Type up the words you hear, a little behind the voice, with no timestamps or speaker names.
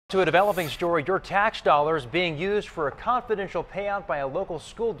To a developing story, your tax dollars being used for a confidential payout by a local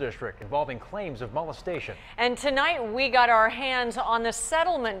school district involving claims of molestation. And tonight we got our hands on the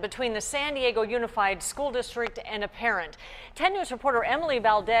settlement between the San Diego Unified School District and a parent. 10 News reporter Emily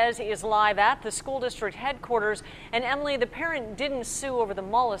Valdez is live at the school district headquarters. And Emily, the parent didn't sue over the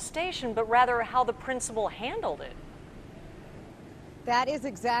molestation, but rather how the principal handled it. That is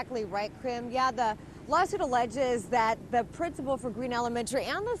exactly right, Krim. Yeah, the lawsuit alleges that the principal for Green Elementary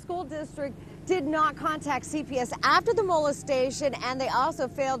and the school district did not contact CPS after the molestation, and they also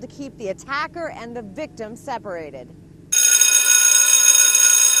failed to keep the attacker and the victim separated.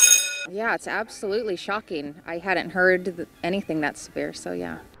 Yeah, it's absolutely shocking. I hadn't heard anything that severe, so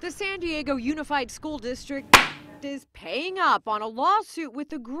yeah. The San Diego Unified School District is paying up on a lawsuit with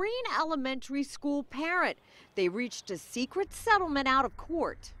the Green Elementary school parent. They reached a secret settlement out of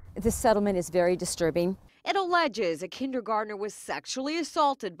court. This settlement is very disturbing. It alleges a kindergartner was sexually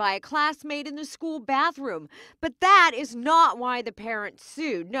assaulted by a classmate in the school bathroom. But that is not why the parent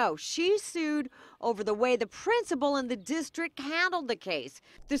sued. No, she sued over the way the principal and the district handled the case.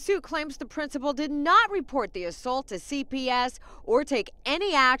 The suit claims the principal did not report the assault to CPS or take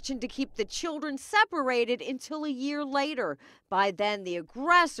any action to keep the children separated until a year later. By then, the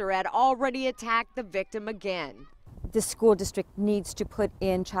aggressor had already attacked the victim again. The school district needs to put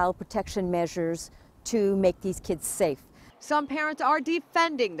in child protection measures to make these kids safe. Some parents are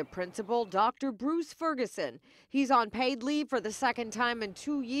defending the principal, Dr. Bruce Ferguson. He's on paid leave for the second time in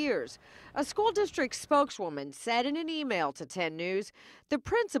 2 years. A school district spokeswoman said in an email to 10 News, the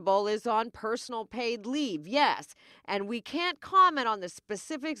principal is on personal paid leave, yes, and we can't comment on the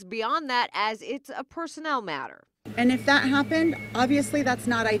specifics beyond that as it's a personnel matter. And if that happened, obviously that's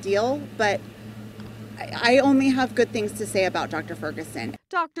not ideal, but I only have good things to say about Dr. Ferguson.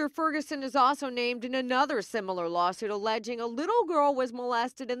 Dr. Ferguson is also named in another similar lawsuit alleging a little girl was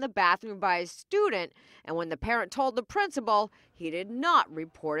molested in the bathroom by a student, and when the parent told the principal, he did not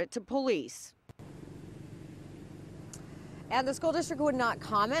report it to police. And the school district would not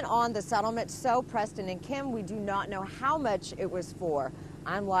comment on the settlement, so Preston and Kim, we do not know how much it was for.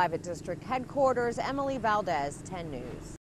 I'm live at district headquarters, Emily Valdez, 10 News.